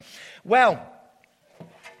Well,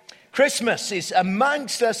 Christmas is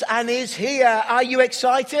amongst us and is here. Are you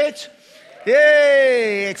excited?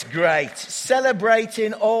 Yay, it's great.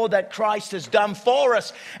 Celebrating all that Christ has done for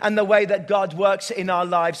us and the way that God works in our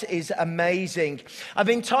lives is amazing. I've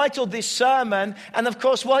entitled this sermon, and of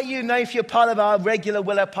course, what you know if you're part of our regular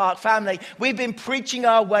Willow Park family, we've been preaching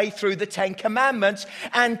our way through the 10 Commandments,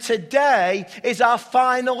 and today is our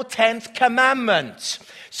final 10th commandment.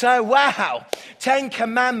 So, wow, 10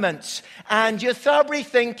 commandments. And you're probably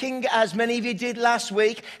thinking, as many of you did last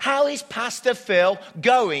week, how is Pastor Phil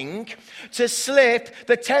going to slip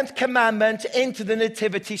the 10th commandment into the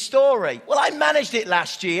nativity story? Well, I managed it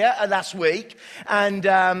last week,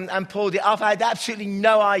 and pulled it off. I had absolutely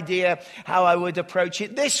no idea how I would approach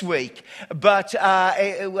it this week. But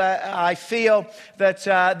I feel that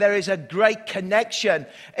there is a great connection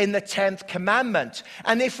in the 10th commandment.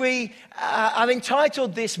 And I've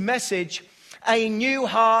entitled this message, A New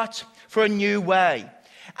Heart for a New Way.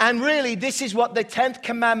 And really, this is what the 10th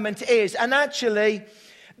commandment is. And actually,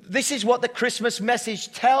 this is what the Christmas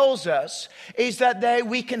message tells us, is that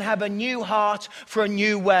we can have a new heart for a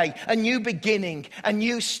new way, a new beginning, a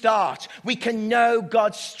new start. We can know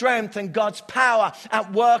God's strength and God's power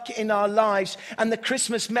at work in our lives. And the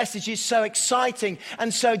Christmas message is so exciting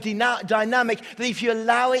and so dynamic that if you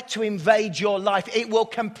allow it to invade your life, it will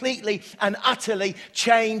completely and utterly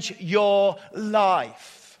change your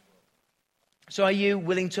life. So are you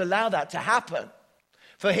willing to allow that to happen?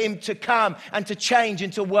 For him to come and to change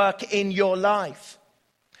and to work in your life.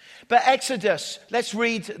 But Exodus, let's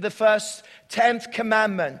read the first 10th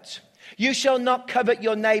commandment. You shall not covet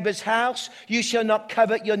your neighbor's house. You shall not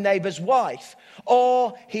covet your neighbor's wife,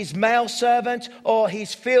 or his male servant, or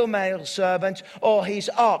his female servant, or his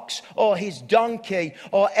ox, or his donkey,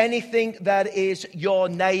 or anything that is your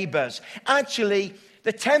neighbor's. Actually,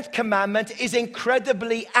 the 10th commandment is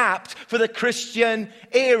incredibly apt for the Christian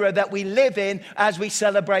era that we live in as we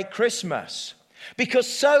celebrate Christmas. Because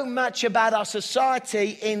so much about our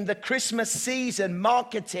society in the Christmas season,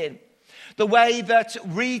 marketing, the way that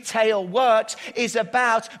retail works is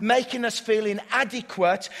about making us feel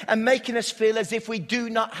inadequate and making us feel as if we do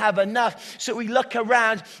not have enough. So we look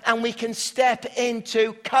around and we can step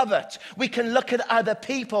into covet. We can look at other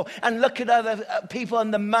people and look at other people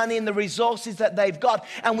and the money and the resources that they've got.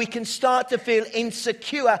 And we can start to feel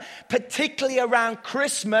insecure, particularly around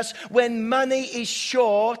Christmas when money is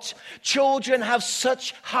short. Children have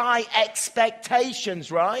such high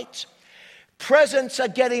expectations, right? Presents are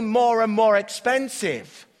getting more and more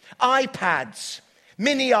expensive. iPads,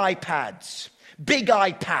 mini iPads, big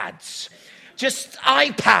iPads, just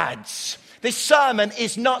iPads. This sermon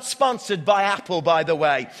is not sponsored by Apple, by the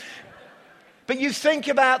way. But you think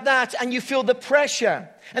about that and you feel the pressure.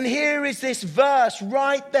 And here is this verse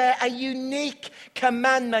right there, a unique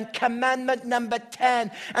commandment, commandment number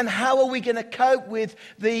 10. And how are we going to cope with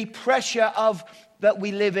the pressure that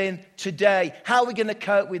we live in today? How are we going to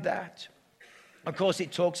cope with that? Of course,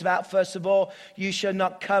 it talks about, first of all, you shall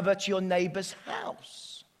not covet your neighbor's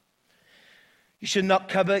house. You should not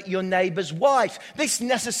covet your neighbor's wife. This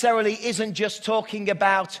necessarily isn't just talking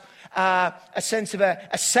about a sense of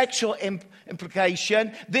a sexual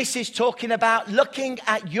implication. This is talking about looking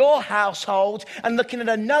at your household and looking at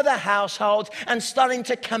another household and starting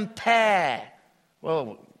to compare.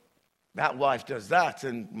 Well, that wife does that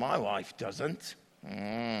and my wife doesn't.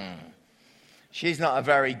 She's not a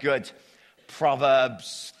very good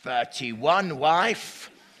Proverbs 31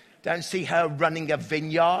 wife. Don't see her running a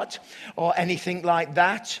vineyard or anything like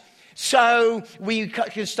that. So we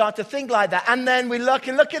can start to think like that. And then we look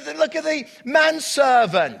at the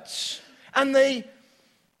manservant and the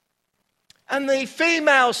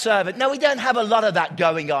female servant. Now, we don't have a lot of that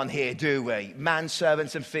going on here, do we?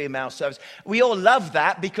 Manservants and female servants. We all love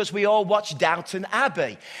that because we all watch Downton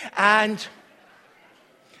Abbey. And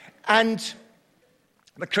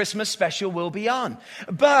the Christmas special will be on.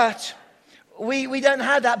 But we don't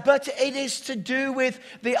have that. But it is to do with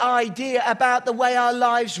the idea about the way our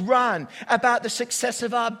lives run, about the success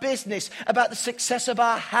of our business, about the success of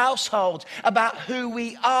our household, about who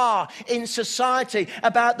we are in society,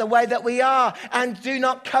 about the way that we are. And do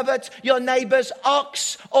not covet your neighbor's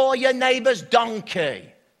ox or your neighbor's donkey.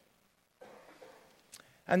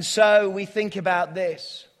 And so we think about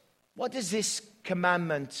this. What does this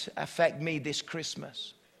commandment affect me this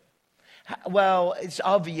Christmas? Well, it's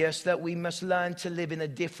obvious that we must learn to live in a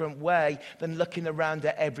different way than looking around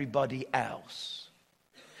at everybody else.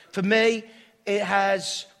 For me, it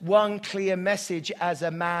has one clear message as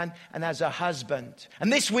a man and as a husband.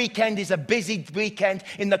 And this weekend is a busy weekend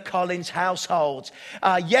in the Collins household.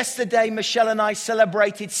 Yesterday, Michelle and I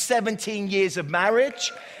celebrated 17 years of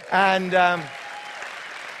marriage. And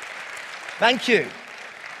thank you.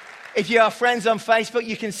 If you are friends on Facebook,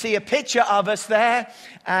 you can see a picture of us there.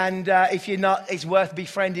 And if you're not, it's worth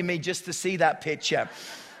befriending me just to see that picture.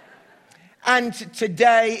 And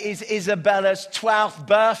today is Isabella's 12th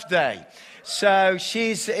birthday. So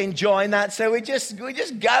she's enjoying that. So we're just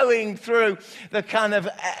going through the kind of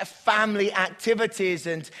family activities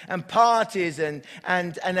and parties and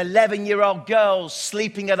 11-year-old girls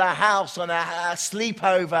sleeping at our house on a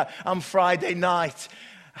sleepover on Friday night.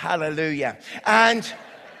 Hallelujah.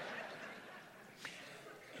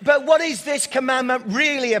 But what is this commandment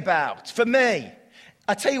really about for me?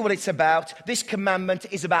 I'll tell you what it's about. This commandment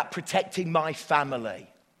is about protecting my family.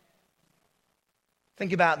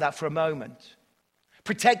 Think about that for a moment.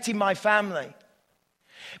 Protecting my family.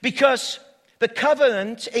 Because the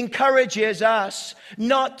covenant encourages us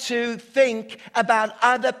not to think about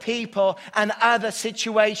other people and other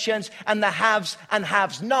situations and the haves and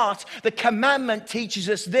haves not. The commandment teaches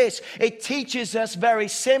us this. It teaches us very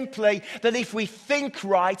simply that if we think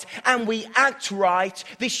right and we act right,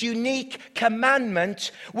 this unique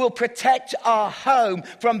commandment will protect our home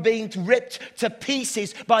from being ripped to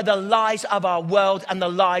pieces by the lies of our world and the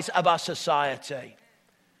lies of our society.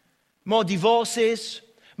 More divorces,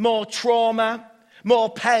 more trauma,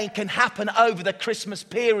 more pain can happen over the Christmas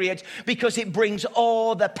period because it brings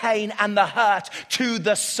all the pain and the hurt to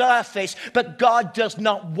the surface. But God does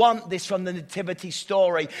not want this from the nativity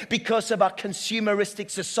story. Because of our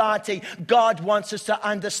consumeristic society, God wants us to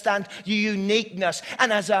understand your uniqueness.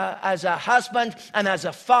 And as a husband and as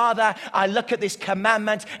a father, I look at this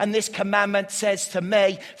commandment, and this commandment says to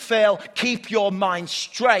me, Phil, keep your mind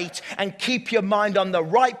straight and keep your mind on the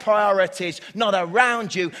right priorities, not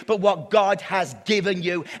around you, but what God has given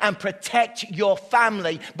you, and protect your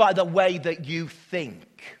family by the way that you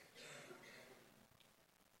think.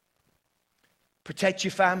 Protect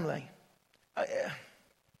your family. A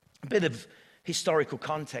bit of historical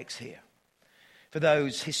context here for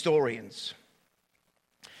those historians.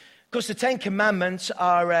 Of course, the Ten Commandments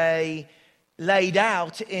are laid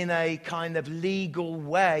out in a kind of legal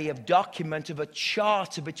way of document of a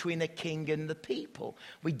charter between a king and the people.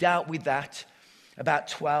 We dealt with that about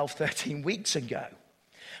 12, 13 weeks ago.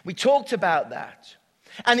 We talked about that.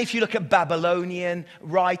 And if you look at Babylonian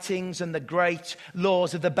writings and the great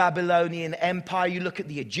laws of the Babylonian Empire, you look at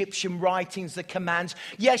the Egyptian writings, the commands.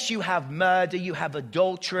 Yes, you have murder, you have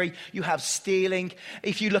adultery, you have stealing.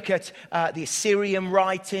 If you look at the Assyrian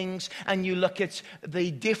writings and you look at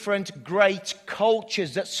the different great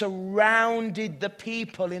cultures that surrounded the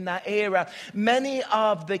people in that era, many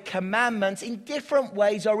of the commandments in different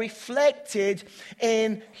ways are reflected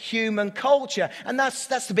in human culture. And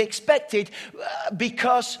that's to be expected because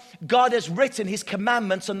God has written his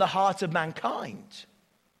commandments on the heart of mankind.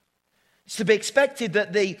 It's to be expected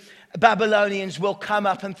that the Babylonians will come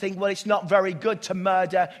up and think, well, it's not very good to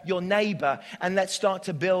murder your neighbor, and let's start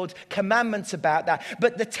to build commandments about that.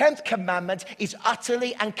 But the 10th commandment is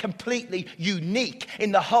utterly and completely unique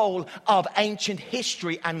in the whole of ancient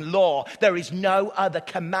history and law. There is no other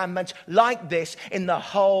commandment like this in the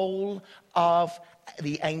whole of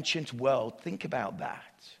the ancient world. Think about that.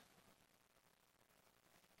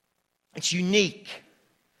 It's unique.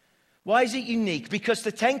 Why is it unique? Because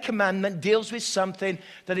the 10th commandment deals with something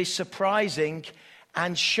that is surprising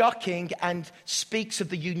and shocking and speaks of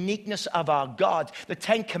the uniqueness of our God. The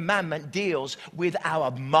 10th commandment deals with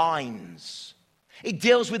our minds. It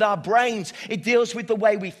deals with our brains. It deals with the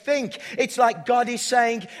way we think. It's like God is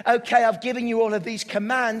saying, okay, I've given you all of these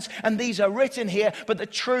commands and these are written here, but the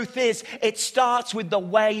truth is it starts with the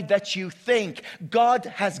way that you think. God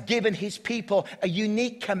has given his people a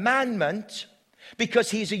unique commandment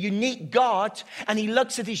because he's a unique God, and he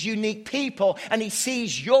looks at his unique people and he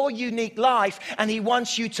sees your unique life, and he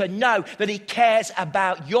wants you to know that he cares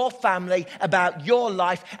about your family, about your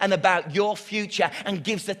life, and about your future, and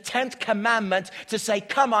gives the 10th commandment to say,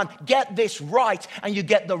 come on, get this right, and you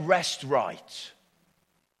get the rest right.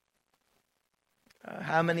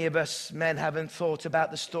 How many of us men haven't thought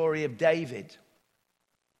about the story of David?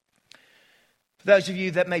 For those of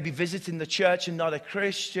you that may be visiting the church and not a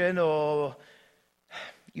Christian, or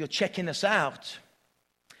you're checking us out,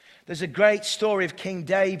 there's a great story of King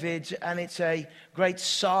David, and it's a great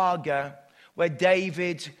saga where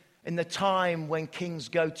David, in the time when kings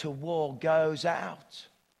go to war, goes out.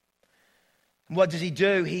 And what does he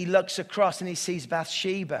do? He looks across and he sees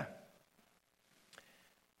Bathsheba.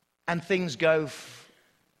 And things go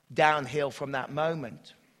downhill from that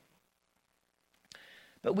moment.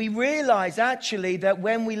 But we realize actually that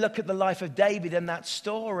when we look at the life of David and that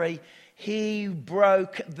story, he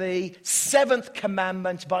broke the 7th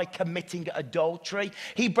commandment by committing adultery.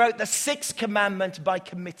 He broke the 6th commandment by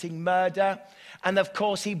committing murder. And of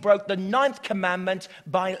course, he broke the 9th commandment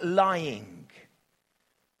by lying.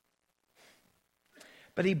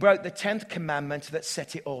 But he broke the 10th commandment that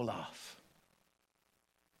set it all off.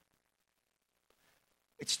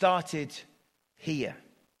 It started here.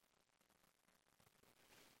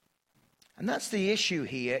 And that's the issue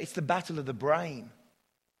here. It's the battle of the brain.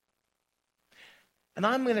 And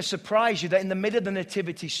I'm going to surprise you that in the middle of the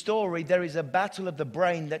nativity story, there is a battle of the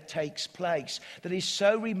brain that takes place that is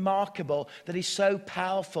so remarkable, that is so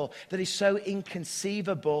powerful, that is so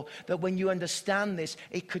inconceivable, that when you understand this,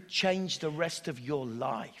 it could change the rest of your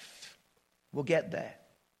life. We'll get there.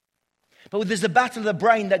 But there's a battle of the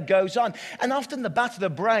brain that goes on. And often the battle of the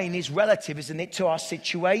brain is relative, isn't it, to our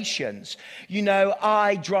situations. You know,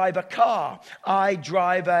 I drive a car. I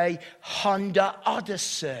drive a Honda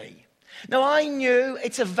Odyssey. Now, I knew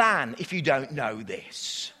it's a van, if you don't know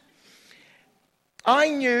this. I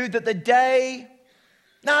knew that the day...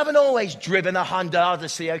 Now, I haven't always driven a Honda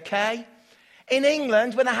Odyssey, okay? In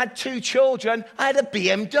England, when I had 2 children, I had a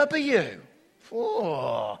BMW.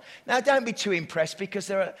 Oh. Now, don't be too impressed because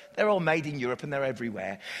they're all made in Europe and they're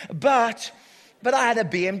everywhere. But I had a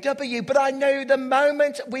BMW. But I knew the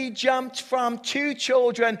moment we jumped from 2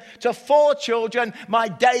 children to 4 children, my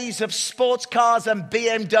days of sports cars and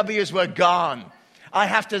BMWs were gone. I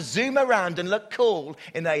have to zoom around and look cool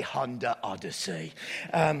in a Honda Odyssey.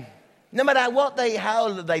 No matter how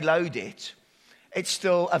they load it, it's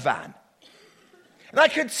still a van. And I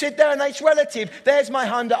could sit there and it's relative. There's my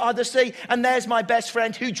Honda Odyssey and there's my best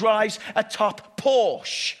friend who drives a top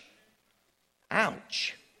Porsche.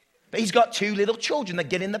 Ouch. But he's got 2 little children that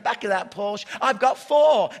get in the back of that Porsche. I've got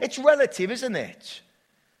 4. It's relative, isn't it?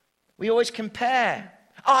 We always compare.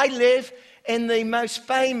 I live in the most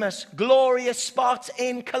famous, glorious spot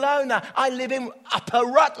in Kelowna. I live in Upper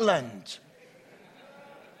Rutland.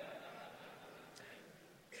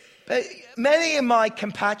 But many of my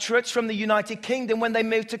compatriots from the United Kingdom, when they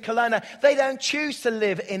move to Kelowna, they don't choose to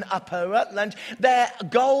live in Upper Rutland. Their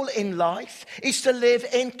goal in life is to live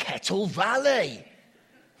in Kettle Valley.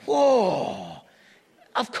 Whoa.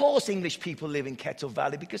 Of course English people live in Kettle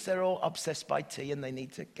Valley because they're all obsessed by tea and they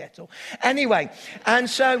need to kettle. Anyway, and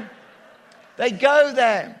so they go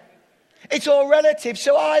there. It's all relative.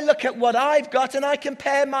 So I look at what I've got and I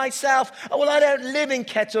compare myself. Oh, well, I don't live in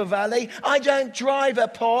Kettle Valley. I don't drive a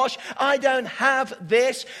Porsche. I don't have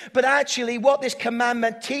this. But actually what this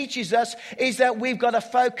commandment teaches us is that we've got to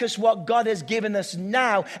focus what God has given us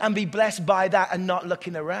now and be blessed by that and not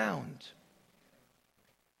looking around.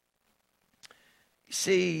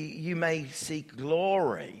 See, you may seek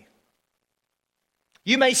glory.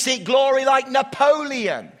 You may seek glory like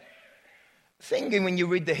Napoleon. The thing when you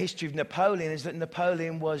read the history of Napoleon is that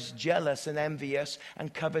Napoleon was jealous and envious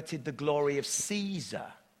and coveted the glory of Caesar.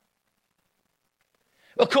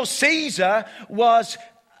 Of course, Caesar was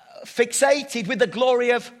fixated with the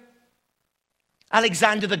glory of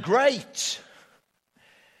Alexander the Great.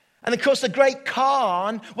 And of course, the great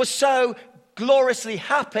Khan was so gloriously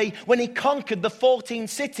happy when he conquered the 14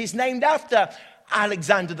 cities named after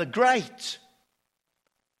Alexander the Great.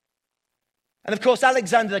 And of course,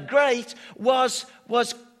 Alexander the Great was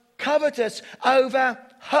covetous over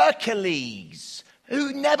Hercules,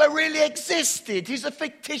 who never really existed. He's a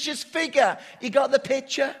fictitious figure. You got the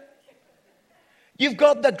picture? You've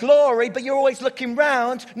got the glory, but you're always looking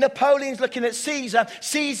round. Napoleon's looking at Caesar.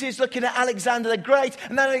 Caesar's looking at Alexander the Great.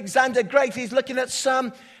 And then Alexander the Great is looking at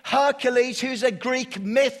some Hercules who's a Greek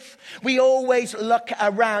myth. We always look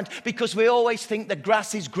around because we always think the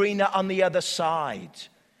grass is greener on the other side.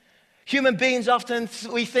 Human beings often,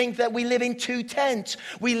 we think that we live in 2 tents.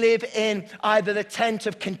 We live in either the tent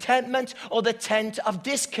of contentment or the tent of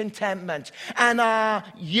discontentment. And our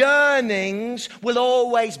yearnings will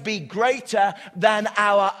always be greater than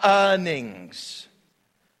our earnings.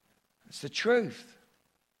 It's the truth.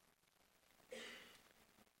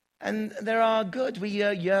 And there are good. We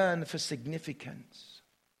yearn for significance.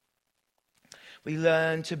 We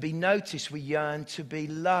learn to be noticed. We yearn to be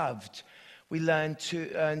loved. We learn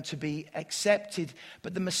to be accepted.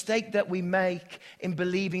 But the mistake that we make in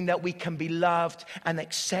believing that we can be loved and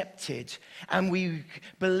accepted, and we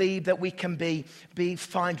believe that we can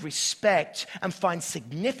find respect and find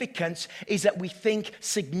significance, is that we think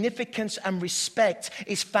significance and respect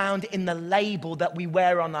is found in the label that we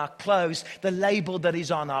wear on our clothes, the label that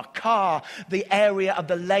is on our car, the area of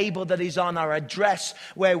the label that is on our address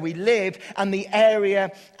where we live, and the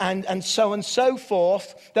area and so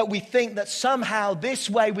forth, that we think that somehow this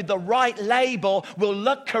way with the right label will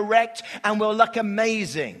look correct and will look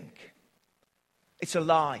amazing. It's a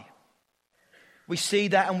lie. We see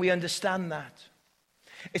that and we understand that.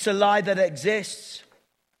 It's a lie that exists.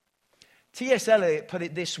 T.S. Eliot put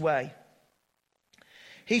it this way.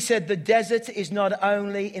 He said, the desert is not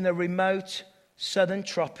only in a remote southern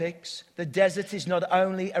tropics. The desert is not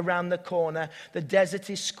only around the corner. The desert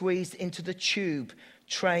is squeezed into the tube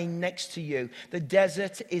train next to you. The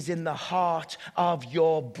desert is in the heart of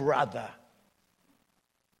your brother.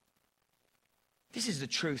 This is the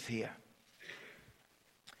truth here.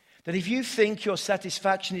 That if you think your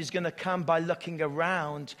satisfaction is going to come by looking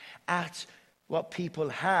around at what people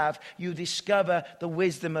have, you discover the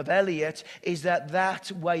wisdom of Eliot is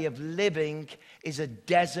that way of living is a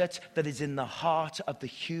desert that is in the heart of the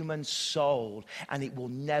human soul, and it will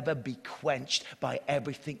never be quenched by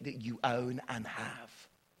everything that you own and have.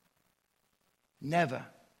 Never.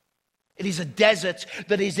 It is a desert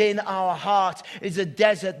that is in our heart. It is a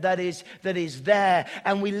desert that is there.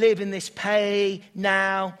 And we live in this pay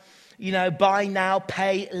now, buy now,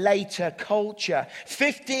 pay later culture.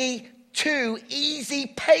 52 easy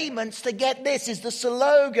payments to get this is the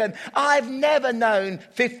slogan. I've never known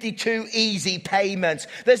 52 easy payments.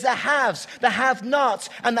 There's the haves, the have-nots,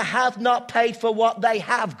 and the have not paid for what they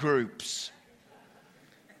have groups.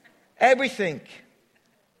 Everything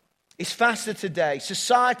is faster today.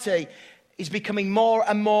 Society is becoming more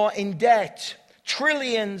and more in debt.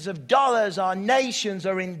 Trillions of dollars our nations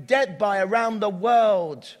are in debt by around the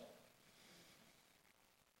world.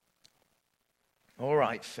 All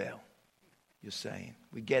right, Phil, you're saying,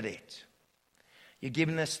 we get it. You're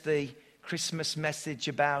giving us the Christmas message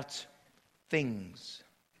about things.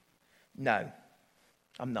 No,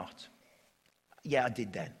 I'm not. Yeah, I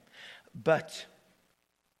did then. But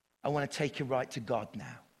I want to take you right to God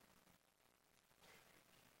now.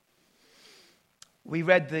 We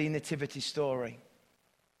read the nativity story,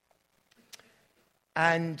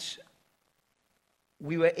 and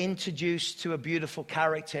we were introduced to a beautiful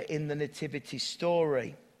character in the nativity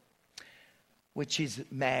story, which is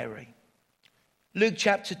Mary. Luke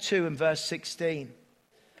chapter 2 and verse 16.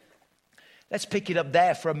 Let's pick it up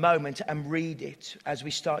there for a moment and read it as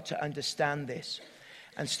we start to understand this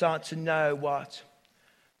and start to know what.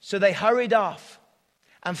 So they hurried off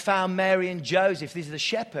and found Mary and Joseph, these are the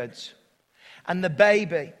shepherds, and the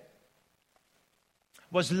baby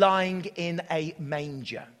was lying in a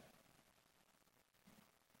manger.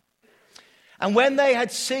 And when they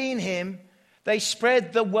had seen him, they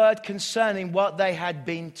spread the word concerning what they had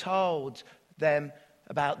been told them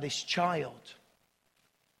about this child.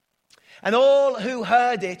 And all who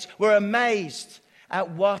heard it were amazed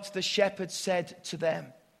at what the shepherds said to them.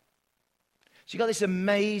 So you got this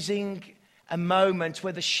amazing a moment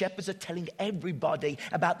where the shepherds are telling everybody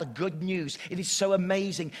about the good news. It is so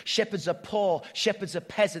amazing. Shepherds are poor. Shepherds are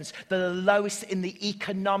peasants. They're the lowest in the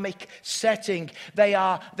economic setting. They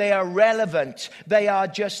are relevant. They are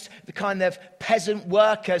just the kind of peasant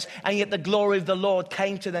workers, and yet the glory of the Lord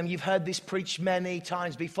came to them. You've heard this preached many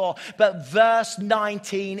times before. But verse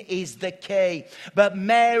 19 is the key. But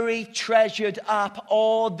Mary treasured up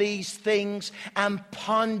all these things and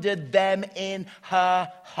pondered them in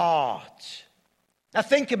her heart. Now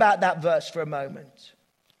think about that verse for a moment.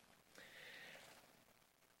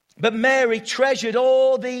 But Mary treasured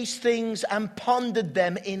all these things and pondered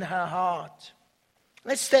them in her heart.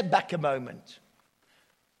 Let's step back a moment.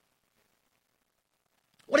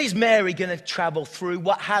 What is Mary going to travel through?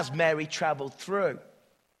 What has Mary traveled through?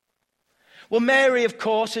 Well, Mary, of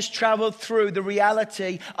course, has traveled through the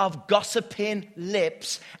reality of gossiping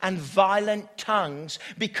lips and violent tongues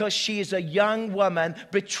because she is a young woman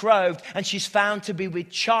betrothed and she's found to be with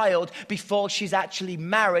child before she's actually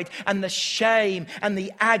married. And the shame and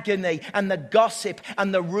the agony and the gossip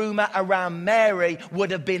and the rumor around Mary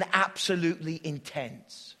would have been absolutely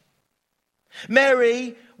intense.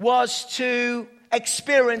 Mary was to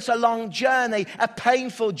experience a long journey, a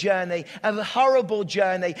painful journey, a horrible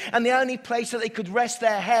journey. And the only place that they could rest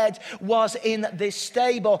their head was in this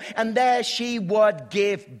stable. And there she would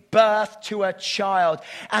give birth to a child.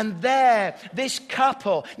 And there, this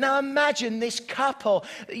couple, now imagine this couple,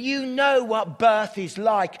 you know what birth is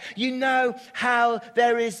like. You know how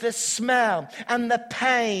there is the smell and the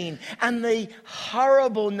pain and the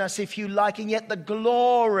horribleness, if you like, and yet the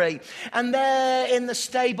glory. And there in the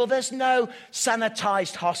stable, there's no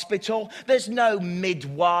sanitized hospital. There's no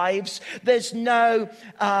midwives. There's no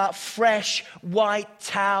fresh white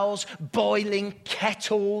towels, boiling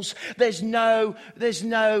kettles. There's no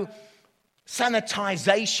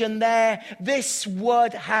sanitization there. This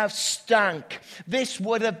would have stunk. This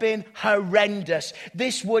would have been horrendous.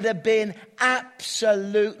 This would have been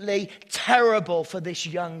absolutely terrible for this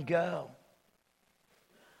young girl.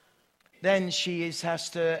 Then she has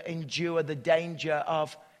to endure the danger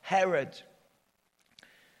of Herod.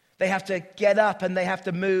 They have to get up and they have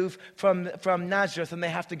to move from Nazareth and they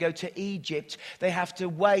have to go to Egypt. They have to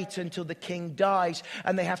wait until the king dies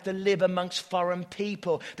and they have to live amongst foreign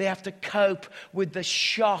people. They have to cope with the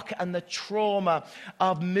shock and the trauma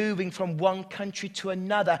of moving from one country to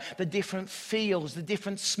another, the different feels, the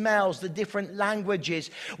different smells, the different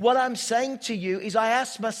languages. What I'm saying to you is I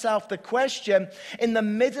ask myself the question, in the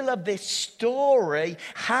middle of this story,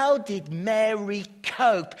 how did Mary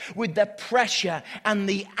cope with the pressure and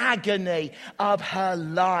the agony of her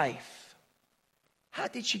life? How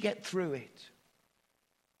did she get through it?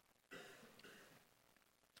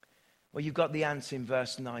 Well, you've got the answer in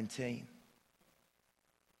verse 19.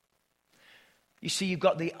 You see, you've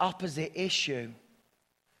got the opposite issue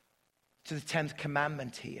to the 10th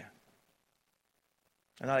commandment here.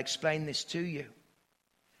 And I'll explain this to you.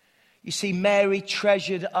 You see, Mary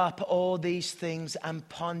treasured up all these things and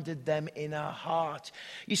pondered them in her heart.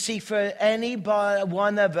 You see, for any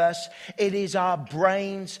one of us, it is our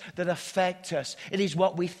brains that affect us. It is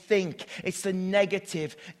what we think. It's the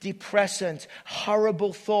negative, depressant,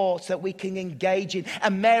 horrible thoughts that we can engage in.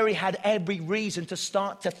 And Mary had every reason to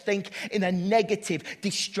start to think in a negative,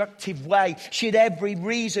 destructive way. She had every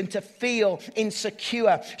reason to feel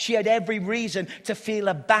insecure. She had every reason to feel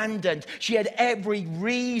abandoned. She had every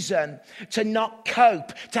reason to not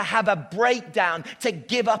cope, to have a breakdown, to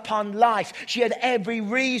give up on life. She had every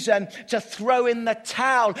reason to throw in the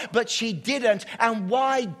towel, but she didn't. And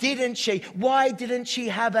why didn't she? Why didn't she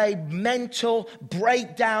have a mental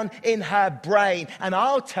breakdown in her brain? And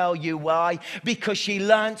I'll tell you why. Because she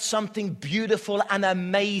learned something beautiful and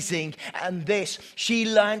amazing. And this, she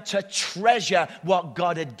learned to treasure what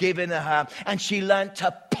God had given her. And she learned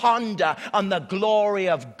to ponder on the glory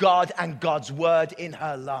of God and God's word in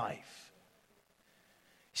her life.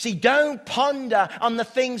 See, don't ponder on the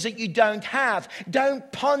things that you don't have.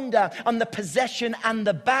 Don't ponder on the possession and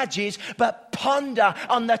the badges, but ponder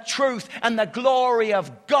on the truth and the glory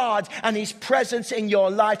of God and His presence in your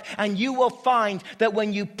life. And you will find that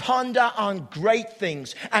when you ponder on great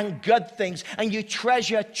things and good things and you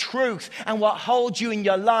treasure truth and what holds you in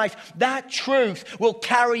your life, that truth will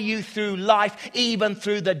carry you through life, even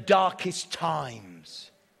through the darkest times.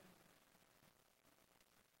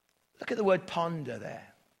 Look at the word ponder there.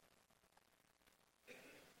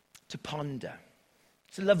 To ponder.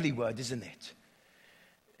 It's a lovely word, isn't it?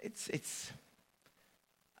 It's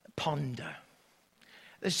ponder.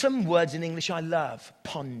 There's some words in English I love.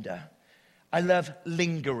 Ponder. I love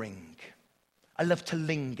lingering. I love to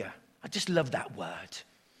linger. I just love that word.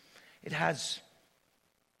 It has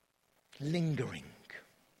lingering.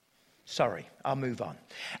 Sorry, I'll move on.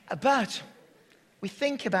 But we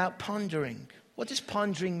think about pondering. What does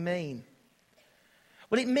pondering mean?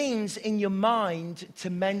 Well, it means in your mind to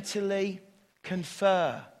mentally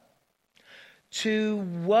confer, to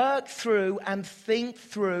work through and think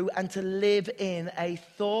through and to live in a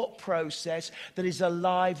thought process that is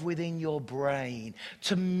alive within your brain,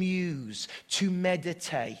 to muse, to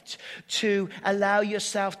meditate, to allow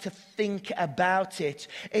yourself to think about it.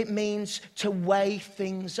 It means to weigh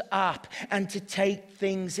things up and to take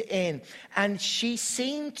things in. And she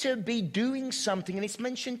seemed to be doing something, and it's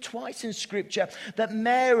mentioned twice in Scripture, that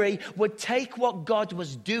Mary would take what God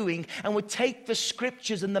was doing and would take the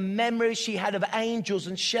Scriptures and the memories she had of angels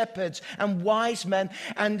and shepherds and wise men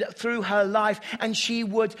and through her life, and she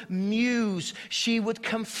would muse, she would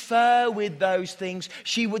confer with those things,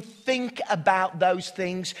 she would think about those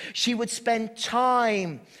things, she would spend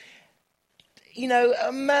time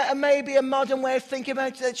maybe a modern way of thinking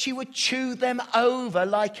about it, that she would chew them over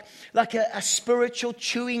like a spiritual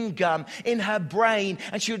chewing gum in her brain.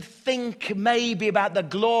 And she would think maybe about the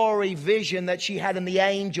glory vision that she had in the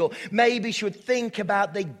angel. Maybe she would think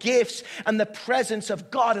about the gifts and the presence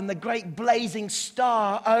of God and the great blazing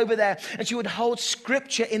star over there. And she would hold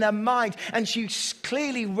scripture in her mind. And she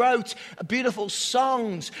clearly wrote beautiful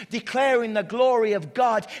songs declaring the glory of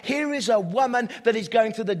God. Here is a woman that is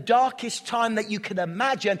going through the darkest time that you can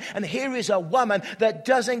imagine. And here is a woman that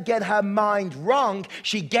doesn't get her mind wrong.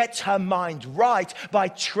 She gets her mind right by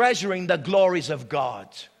treasuring the glories of God.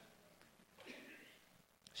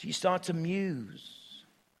 So you start to muse,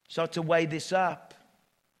 start to weigh this up.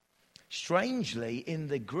 Strangely, in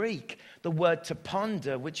the Greek, the word to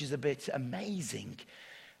ponder, which is a bit amazing,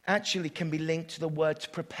 actually can be linked to the word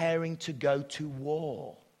preparing to go to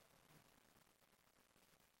war.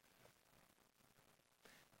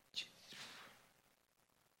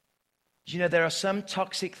 There are some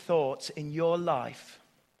toxic thoughts in your life,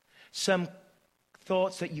 some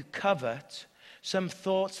thoughts that you covet, some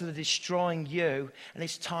thoughts that are destroying you, and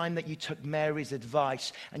it's time that you took Mary's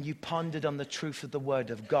advice and you pondered on the truth of the Word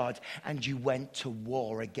of God and you went to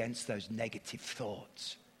war against those negative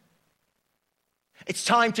thoughts. It's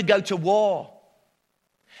time to go to war.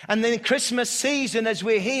 And then Christmas season, as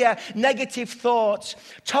we're here, negative thoughts,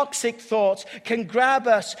 toxic thoughts can grab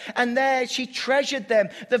us. And there she treasured them.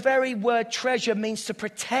 The very word treasure means to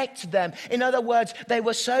protect them. In other words, they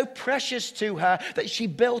were so precious to her that she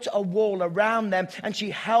built a wall around them and she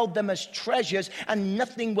held them as treasures, and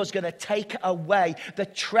nothing was going to take away the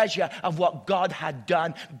treasure of what God had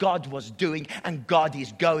done, God was doing, and God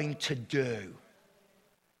is going to do.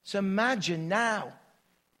 So imagine now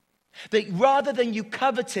that rather than you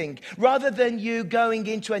coveting, rather than you going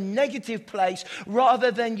into a negative place,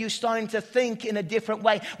 rather than you starting to think in a different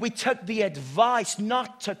way, we took the advice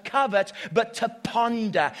not to covet, but to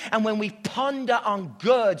ponder. And when we ponder on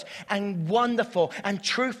good and wonderful and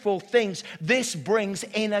truthful things, this brings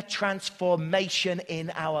inner transformation in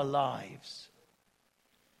our lives.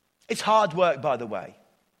 It's hard work, by the way.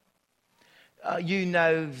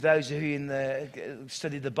 Those who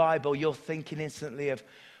study the Bible, you're thinking instantly of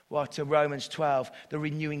Romans 12, the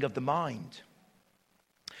renewing of the mind.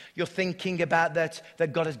 You're thinking about that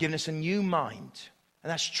God has given us a new mind.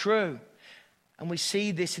 And that's true. And we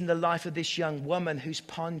see this in the life of this young woman who's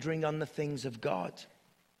pondering on the things of God.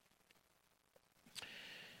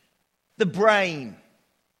 The brain.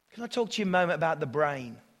 Can I talk to you a moment about the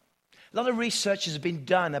brain? A lot of research has been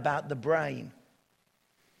done about the brain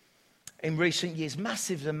in recent years,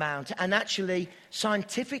 massive amount. And actually,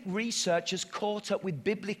 scientific research has caught up with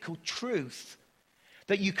biblical truth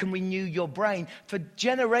that you can renew your brain. For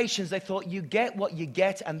generations, they thought you get what you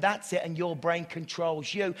get and that's it, and your brain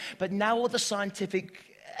controls you. But now all the scientific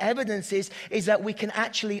evidence is that we can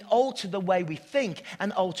actually alter the way we think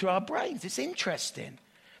and alter our brains. It's interesting.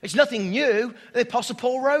 It's nothing new. The Apostle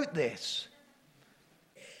Paul wrote this.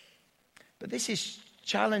 But this is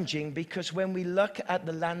challenging because when we look at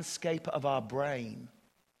the landscape of our brain,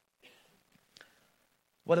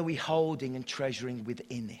 what are we holding and treasuring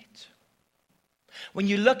within it? When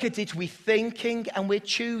you look at it, we're thinking and we're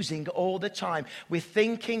choosing all the time. We're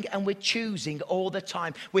thinking and we're choosing all the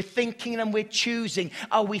time. We're thinking and we're choosing.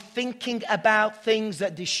 Are we thinking about things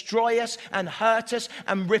that destroy us and hurt us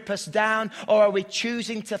and rip us down? Or are we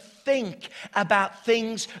choosing to think about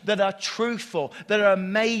things that are truthful, that are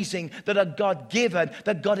amazing, that are God-given,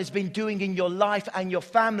 that God has been doing in your life and your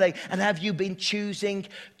family? And have you been choosing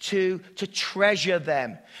to treasure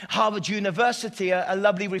them? Harvard University, a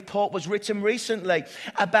lovely report was written recently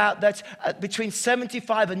about that between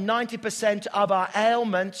 75 and 90% of our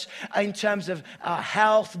ailments in terms of our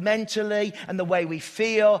health mentally and the way we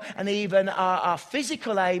feel and even our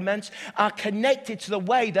physical ailments are connected to the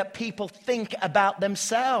way that people think about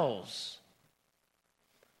themselves.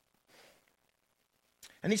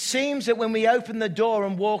 And it seems that when we open the door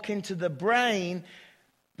and walk into the brain,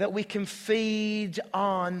 that we can feed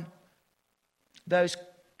on those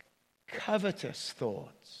covetous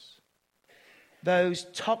thoughts, those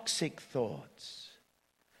toxic thoughts.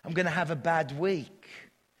 I'm going to have a bad week.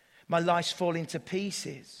 My life's falling to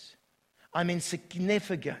pieces. I'm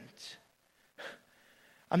insignificant.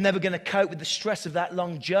 I'm never going to cope with the stress of that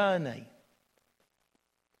long journey.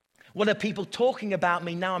 What are people talking about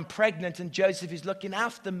me now I'm pregnant and Joseph is looking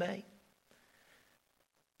after me?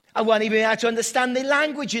 I won't even be able to understand the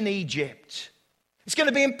language in Egypt. It's going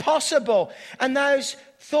to be impossible. And those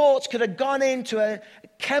thoughts could have gone into a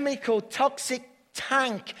chemical toxic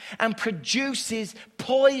tank and produces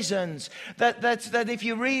poisons that if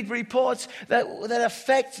you read reports that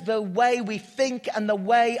affect the way we think and the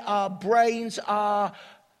way our brains are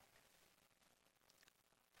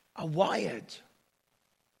wired.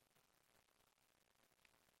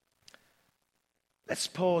 Let's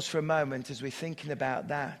pause for a moment as we're thinking about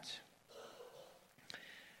that.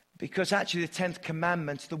 Because actually the 10th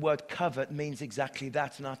commandment, the word covet, means exactly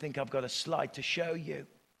that. And I think I've got a slide to show you.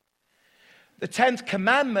 The 10th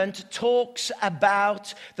commandment talks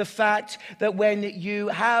about the fact that when you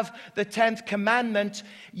have the 10th commandment,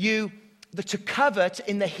 to covet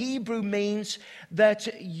in the Hebrew means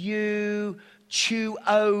that you chew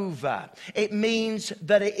over. It means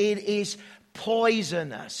that it is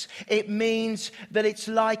poisonous. It means that it's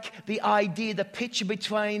like the idea, the picture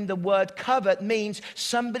between the word covet means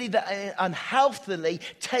somebody that unhealthily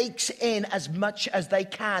takes in as much as they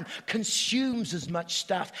can, consumes as much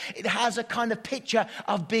stuff. It has a kind of picture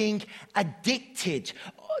of being addicted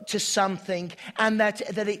to something, and that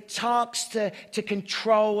it talks to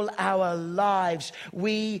control our lives.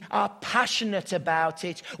 We are passionate about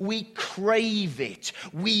it. We crave it.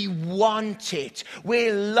 We want it.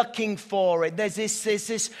 We're looking for it. There's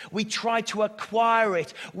this. We try to acquire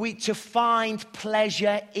it. To find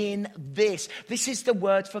pleasure in this. This is the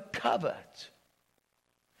word for covet.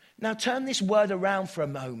 Now turn this word around for a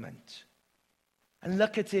moment and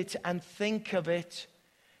look at it and think of it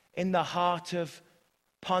in the heart of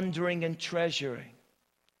pondering and treasuring.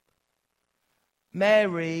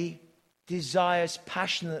 Mary desires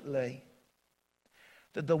passionately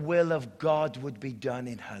that the will of God would be done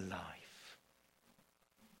in her life.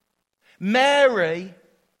 Mary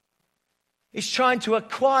is trying to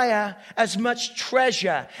acquire as much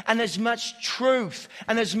treasure and as much truth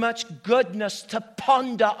and as much goodness to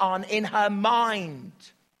ponder on in her mind.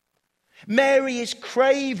 Mary is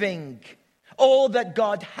craving all that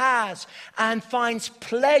God has and finds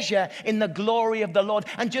pleasure in the glory of the Lord.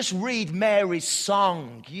 And just read Mary's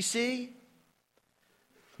song, you see?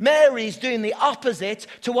 Mary is doing the opposite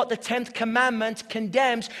to what the 10th commandment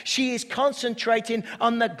condemns. She is concentrating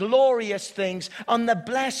on the glorious things, on the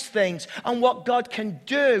blessed things, on what God can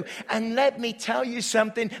do. And let me tell you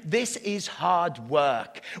something, this is hard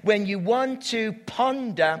work. When you want to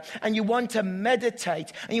ponder and you want to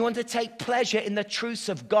meditate and you want to take pleasure in the truths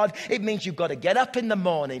of God, it means you've got to get up in the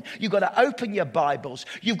morning. You've got to open your Bibles.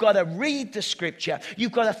 You've got to read the scripture.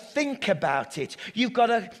 You've got to think about it. You've got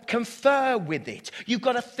to confer with it. You've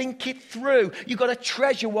got to think it through. You've got to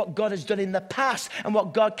treasure what God has done in the past and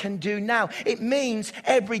what God can do now. It means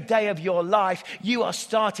every day of your life, you are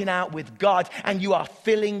starting out with God and you are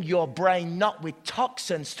filling your brain not with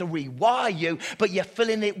toxins to rewire you, but you're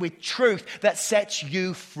filling it with truth that sets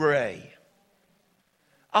you free.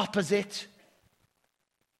 Opposite.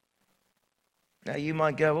 Now you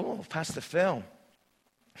might go, oh, Pastor Phil,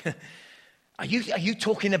 are you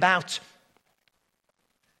talking about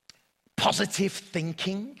positive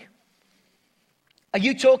thinking? Are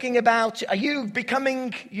you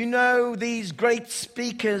becoming, these great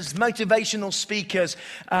speakers, motivational speakers,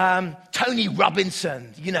 Tony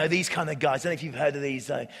Robinson, these kind of guys? I don't know if you've heard of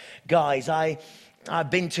these guys.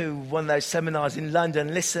 I've been to one of those seminars in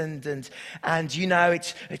London, listened, and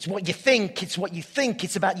it's what you think. It's what you think.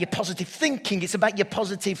 It's about your positive thinking. It's about your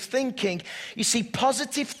positive thinking. You see,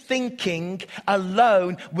 positive thinking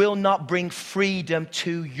alone will not bring freedom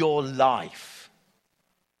to your life.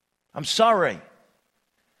 I'm sorry.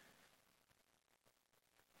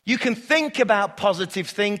 You can think about positive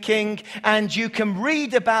thinking and you can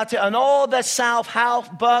read about it on all the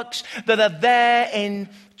self-help books that are there in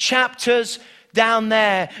chapters down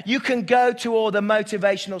there. You can go to all the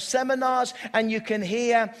motivational seminars and you can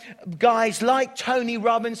hear guys like Tony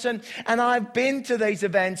Robinson. And I've been to these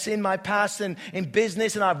events in my past and in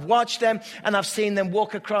business, and I've watched them and I've seen them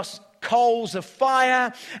walk across coals of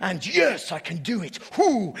fire and yes, I can do it.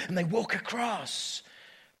 Whoo! And they walk across.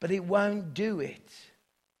 But it won't do it.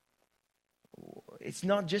 It's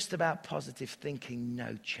not just about positive thinking,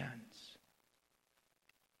 no chance.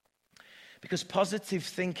 Because positive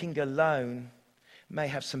thinking alone may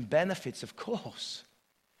have some benefits, of course,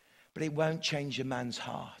 but it won't change a man's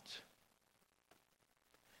heart.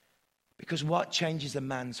 Because what changes a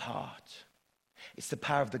man's heart? It's the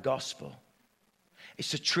power of the gospel.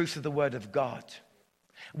 It's the truth of the word of God.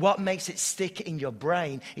 What makes it stick in your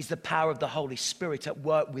brain is the power of the Holy Spirit at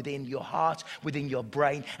work within your heart, within your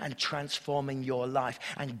brain, and transforming your life.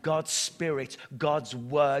 And God's Spirit, God's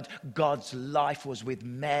word, God's life was with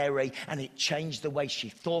Mary, and it changed the way she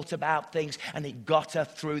thought about things, and it got her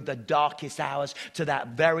through the darkest hours to that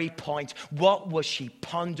very point. What was she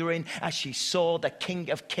pondering as she saw the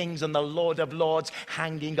King of Kings and the Lord of Lords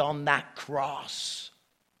hanging on that cross?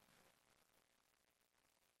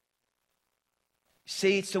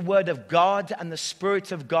 See, it's the word of God and the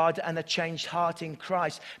Spirit of God and a changed heart in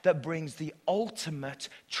Christ that brings the ultimate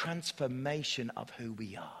transformation of who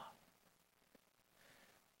we are.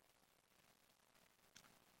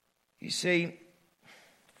 You see,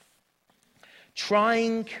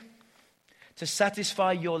 trying to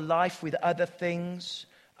satisfy your life with other things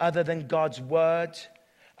other than God's word,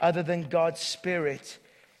 other than God's Spirit,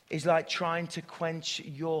 is like trying to quench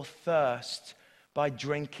your thirst by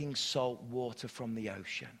drinking salt water from the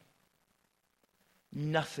ocean.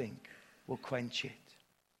 Nothing will quench it.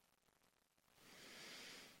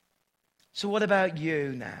 So what about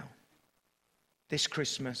you now? This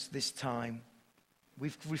Christmas, this time.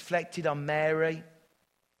 We've reflected on Mary,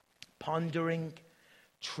 pondering,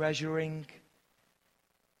 treasuring.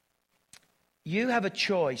 You have a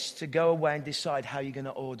choice to go away and decide how you're going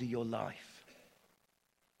to order your life.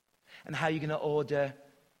 And how you're going to order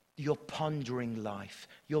your pondering life,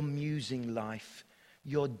 your musing life,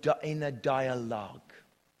 your inner dialogue.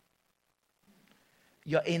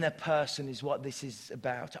 Your inner person is what this is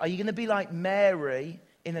about. Are you going to be like Mary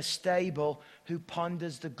in a stable who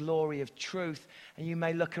ponders the glory of truth? And you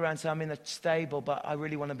may look around and say, I'm in a stable, but I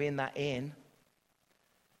really want to be in that inn.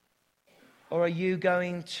 Or are you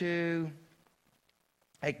going to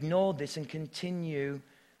ignore this and continue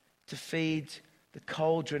to feed the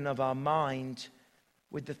cauldron of our mind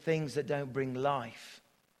with the things that don't bring life?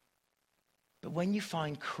 But when you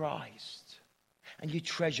find Christ and you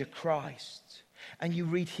treasure Christ and you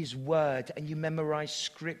read his word and you memorize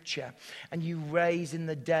scripture and you raise in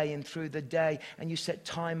the day and through the day and you set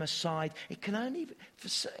time aside, it can only,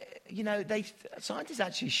 scientists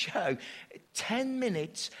actually show 10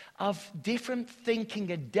 minutes of different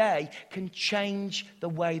thinking a day can change the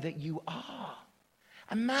way that you are.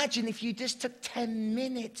 Imagine if you just took 10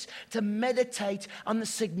 minutes to meditate on the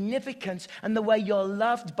significance and the way you're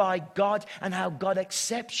loved by God and how God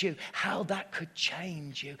accepts you, how that could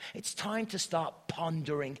change you. It's time to start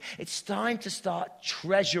pondering. It's time to start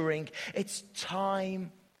treasuring. It's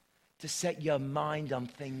time to set your mind on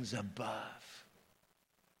things above.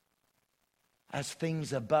 As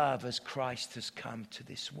things above as Christ has come to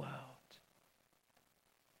this world.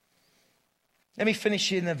 Let me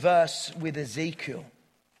finish in a verse with Ezekiel.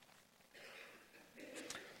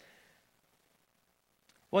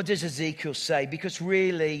 What does Ezekiel say? Because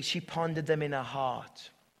really, she pondered them in her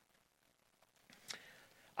heart.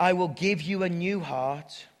 I will give you a new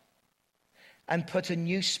heart and put a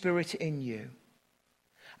new spirit in you.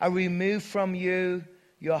 I remove from you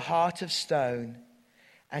your heart of stone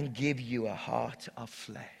and give you a heart of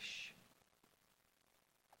flesh.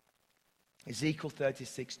 Ezekiel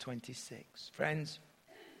 36:26. Friends,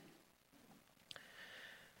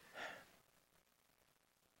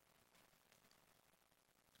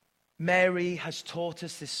 Mary has taught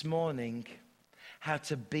us this morning how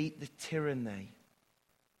to beat the tyranny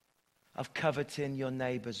of coveting your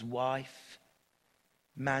neighbor's wife,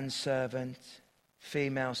 manservant,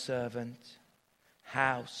 female servant,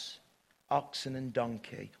 house, oxen and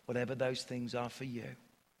donkey, whatever those things are for you.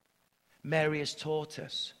 Mary has taught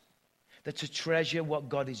us that to treasure what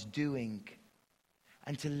God is doing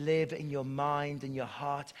and to live in your mind and your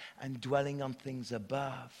heart and dwelling on things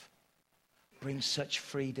above brings such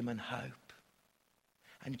freedom and hope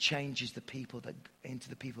and changes the people that into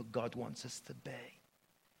the people God wants us to be.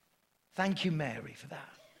 Thank you, Mary, for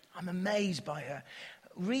that. I'm amazed by her.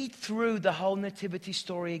 Read through the whole nativity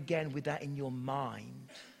story again with that in your mind.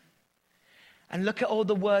 And look at all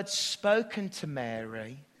the words spoken to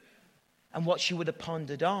Mary and what she would have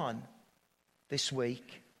pondered on this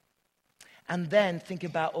week. And then think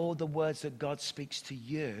about all the words that God speaks to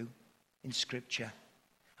you in Scripture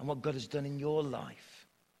and what God has done in your life.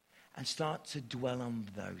 And start to dwell on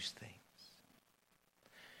those things.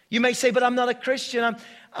 You may say, but I'm not a Christian.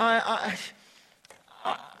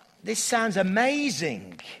 This sounds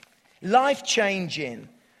amazing. Life-changing.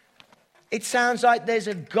 It sounds like there's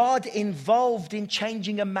a God involved in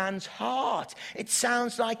changing a man's heart. It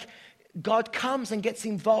sounds like God comes and gets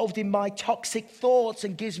involved in my toxic thoughts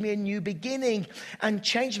and gives me a new beginning and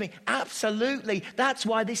changes me. Absolutely. That's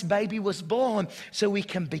why this baby was born, so we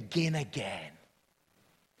can begin again.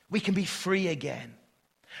 We can be free again.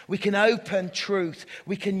 We can open truth.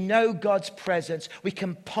 We can know God's presence. We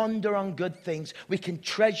can ponder on good things. We can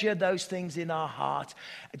treasure those things in our heart,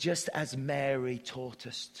 just as Mary taught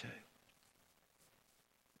us to.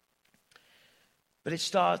 But it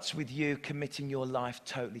starts with you committing your life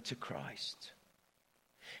totally to Christ.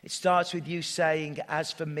 It starts with you saying,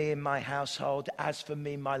 as for me and my household, as for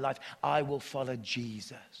me and my life, I will follow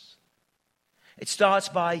Jesus. It starts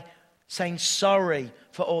by saying sorry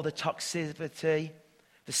for all the toxicity,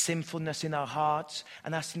 the sinfulness in our hearts,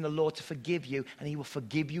 and asking the Lord to forgive you, and he will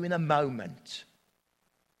forgive you in a moment.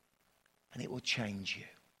 And it will change you.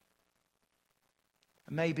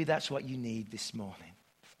 And maybe that's what you need this morning.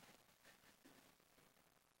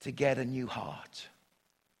 To get a new heart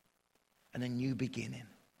and a new beginning.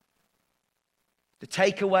 The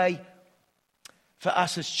takeaway for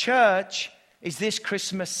us as church is this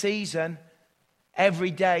Christmas season,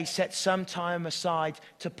 every day set some time aside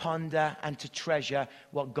to ponder and to treasure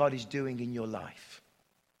what God is doing in your life.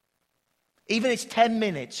 Even if it's 10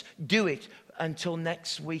 minutes, do it until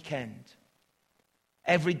next weekend.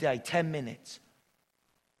 Every day, 10 minutes.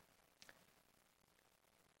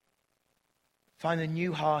 Find a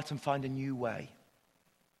new heart and find a new way.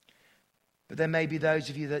 But there may be those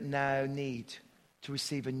of you that now need to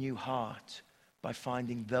receive a new heart by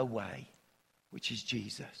finding the way, which is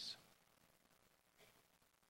Jesus.